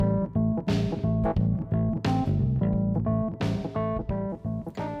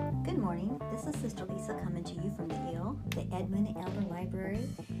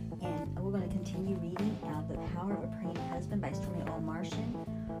Power of a Praying Husband by Stormie Omartian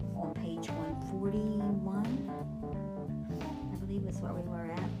on page 141. I believe that's where we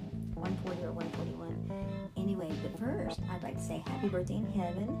were at. 140 or 141. Anyway, but first, I'd like to say happy birthday in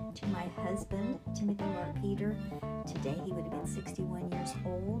heaven to my husband, Timothy Mark Peter. Today he would have been 61 years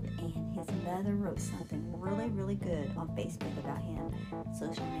old, and his mother wrote something really, really good on Facebook about him,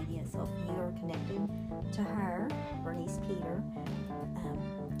 social media. So if you are connected to her, Bernice Peter,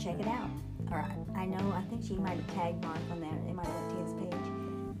 check it out. Or I think she might have tagged Mark on there. They might have went to his page.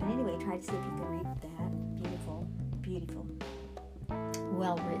 But anyway, try to see if you can read that. Beautiful, beautiful.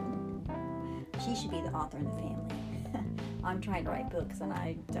 Well written. She should be the author in the family. I'm trying to write books and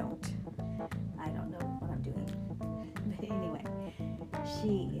I don't know what I'm doing. But anyway,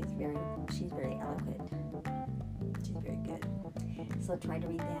 she's very eloquent. She's very good. So try to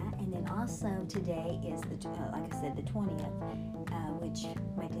read that. And then also today is like I said, the 20th, which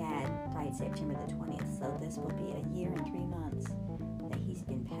my dad died September the 20th. So this will be a year and 3 months that he's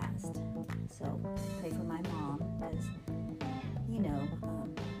been passed. So pray for my mom, because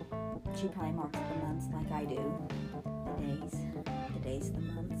she probably marks the months like I do, the days, the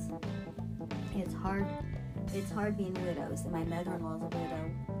months. It's hard being widows, and my mother-in-law is a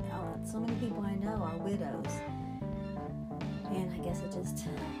widow. So many people I know are widows, and I guess it just,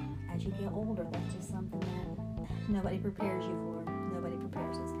 as you get older, that's just something that nobody prepares you for. Nobody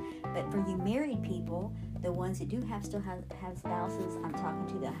prepares us. But for you married people, the ones that do still have spouses, I'm talking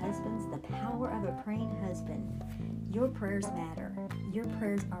to the husbands. The power of a praying husband. Your prayers matter. Your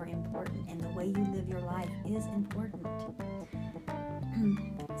prayers are important, and the way you live your life is important.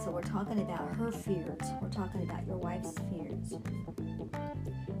 So we're talking about her fears. We're talking about your wife's fears.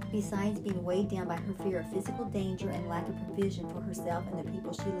 Besides being weighed down by her fear of physical danger and lack of provision for herself and the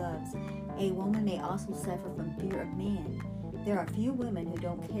people she loves, a woman may also suffer from fear of man. There are few women who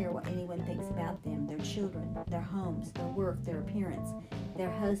don't care what anyone thinks about them, their children, their homes, their work, their appearance, their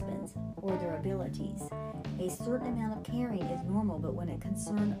husbands, or their abilities. A certain amount of caring is normal, but when a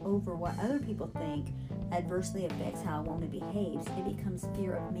concern over what other people think adversely affects how a woman behaves, it becomes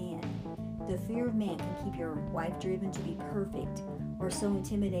fear of man. The fear of man can keep your wife driven to be perfect, or so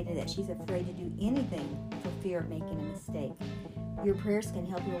intimidated that she's afraid to do anything for fear of making a mistake. Your prayers can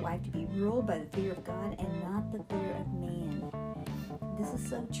help your wife to be ruled by the fear of God and not the fear of man. This is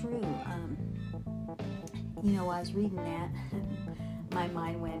so true. I was reading that, my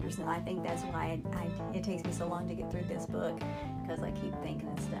mind wanders, and I think that's why it takes me so long to get through this book, because I keep thinking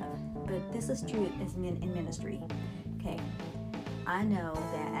of stuff. But this is true as in ministry. Okay, I know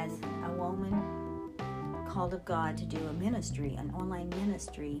that as a woman called of God to do a ministry, an online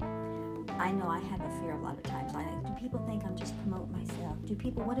ministry, I know I have a fear a lot of times. Do people think I'm just promoting myself?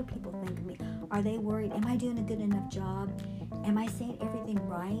 What do people think of me? Are they worried? Am I doing a good enough job? Am I saying everything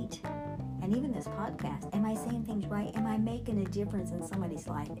right? And even this podcast, am I saying things right? Am I making a difference in somebody's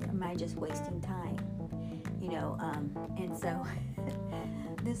life? Am I just wasting time? And so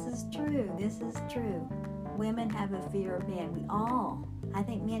this is true. Women have a fear of men. I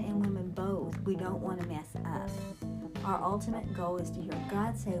think men and women both, we don't want to mess up. Our ultimate goal is to hear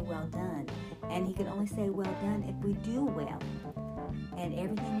God say, well done. And he can only say well done if we do well. And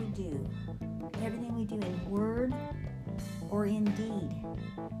everything we do in word or in deed,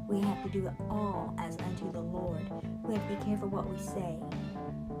 we have to do it all as unto the Lord. We have to be careful what we say.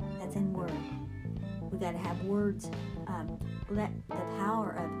 That's in word. We got to have words. Let the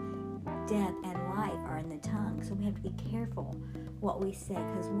power of death and life are in the tongue. So we have to be careful what we say,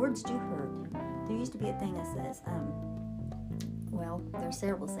 because words do hurt. There used to be a thing that says, there's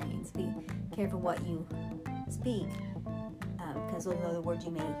several sayings. Be careful what you speak, because those are the words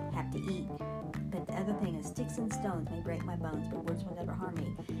you may have to eat. But the other thing is, sticks and stones may break my bones, but words will never harm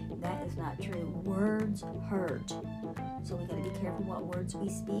me. That is not true. Words hurt. So we got to be careful what words we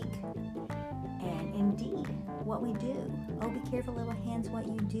speak, and indeed what we do. Oh, be careful, little hands, what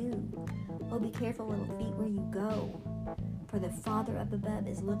you do. Oh, be careful, little feet, where you go. For the Father up above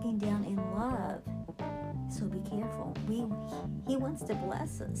is looking down in love. So be careful. He wants to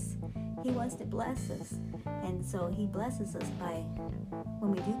bless us. He wants to bless us. And so he blesses us by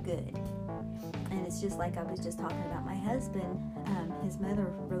when we do good. And it's just like I was just talking about my husband. His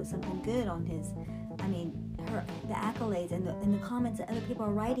mother wrote something good on the accolades and the comments that other people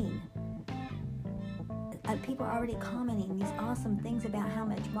are writing. People are already commenting these awesome things about how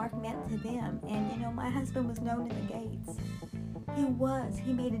much Mark meant to them. And, my husband was known in the gates.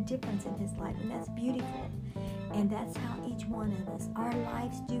 He made a difference in his life, and that's beautiful. And that's how each one of us, our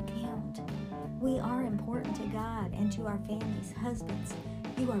lives do count. We are important to God and to our families. Husbands,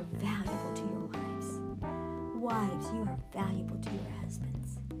 you are valuable to your wives. Wives, you are valuable to your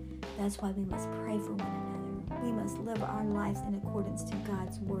husbands. That's why we must pray for one another. We must live our lives in accordance to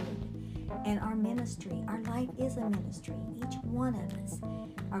God's word. And our ministry, our life is a ministry. Each one of us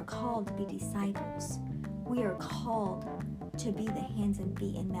are called to be disciples. We are called to be the hands and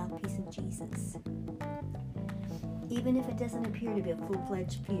feet and mouthpiece of Jesus. Even if it doesn't appear to be a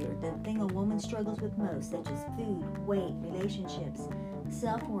full-fledged fear, the thing a woman struggles with most, such as food, weight, relationships,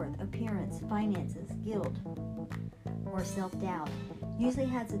 self-worth, appearance, finances, guilt, or self-doubt, usually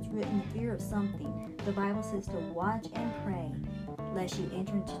has its root in the fear of something. The Bible says to watch and pray, lest you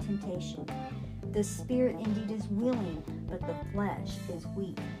enter into temptation. The spirit indeed is willing, but the flesh is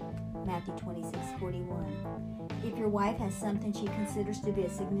weak. Matthew 26:41. If your wife has something she considers to be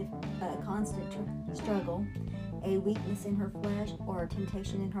a constant struggle, a weakness in her flesh, or a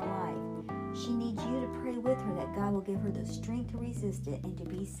temptation in her life, she needs you to pray with her that God will give her the strength to resist it and to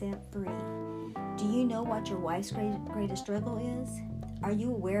be set free. Do you know what your wife's greatest struggle is? Are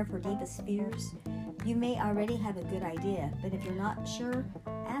you aware of her deepest fears? You may already have a good idea, but if you're not sure,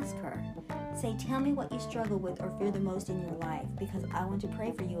 ask her. Say, tell me what you struggle with or fear the most in your life, because I want to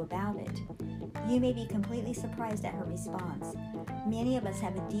pray for you about it. You may be completely surprised at her response. Many of us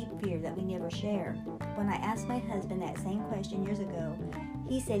have a deep fear that we never share. When I asked my husband that same question years ago,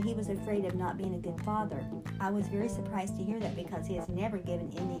 he said he was afraid of not being a good father. I was very surprised to hear that because he has never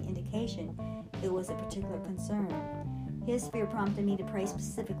given any indication it was a particular concern. His fear prompted me to pray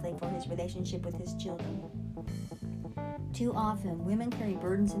specifically for his relationship with his children. Too often, women carry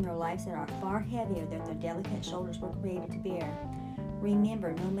burdens in their lives that are far heavier than their delicate shoulders were created to bear.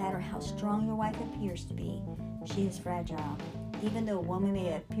 Remember, no matter how strong your wife appears to be, she is fragile. Even though a woman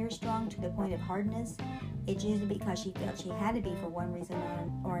may appear strong to the point of hardness, it's usually because she felt she had to be for one reason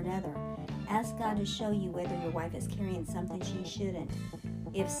or another. Ask God to show you whether your wife is carrying something she shouldn't.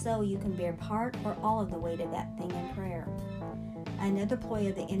 If so, you can bear part or all of the weight of that thing in prayer. Another ploy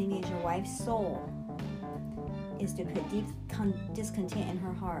of the enemy is your wife's soul is to put deep discontent in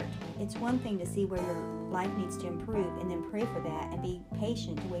her heart. It's one thing to see where your life needs to improve and then pray for that and be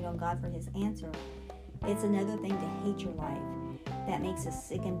patient to wait on God for his answer. It's another thing to hate your life. That makes us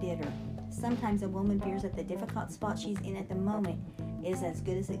sick and bitter. Sometimes a woman fears that the difficult spot she's in at the moment is as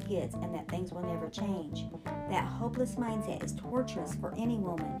good as it gets and that things will never change. That hopeless mindset is torturous for any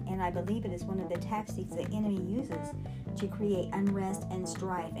woman, and I believe it is one of the tactics the enemy uses to create unrest and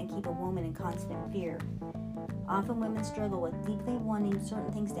strife and keep a woman in constant fear. Often women struggle with deeply wanting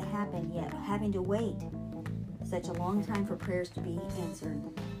certain things to happen, yet having to wait such a long time for prayers to be answered.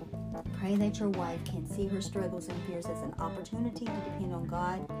 Pray that your wife can see her struggles and fears as an opportunity to depend on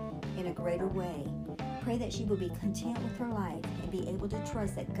God in a greater way. Pray that she will be content with her life and be able to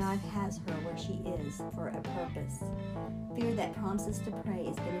trust that God has her where she is for a purpose. Fear that prompts us to pray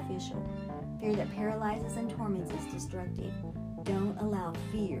is beneficial. Fear that paralyzes and torments is destructive. Don't allow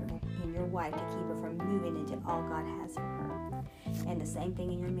fear in your wife to keep her from moving into all God has for her. And the same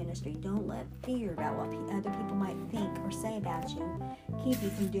thing in your ministry. Don't let fear about what other people might think or say about you keep you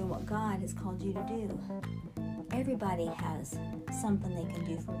from doing what God has called you to do. Everybody has something they can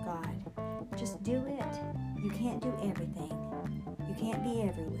do for God. Just do it. You can't do everything. You can't be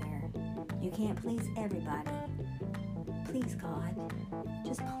everywhere. You can't please everybody. Please, God.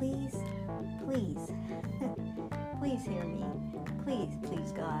 Just please, please. Please hear me. Please,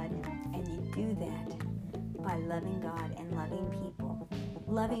 please, God. And you do that by loving God and loving people.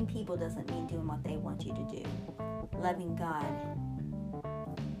 Loving people doesn't mean doing what they want you to do. Loving God,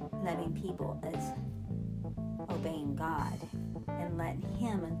 loving people is obeying God and letting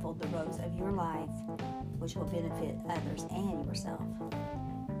Him unfold the roads of your life, which will benefit others and yourself.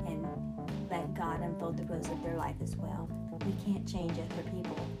 And let God unfold the roads of their life as well. We can't change other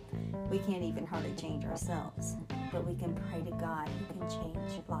people. We can't even hardly change ourselves. But we can pray to God who can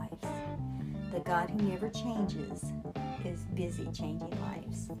change lives. The God who never changes is busy changing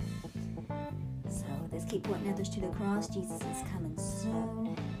lives. So let's keep pointing others to the cross. Jesus is coming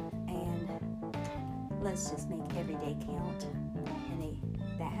soon. And let's just make every day count.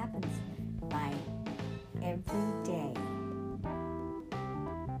 And that happens by every day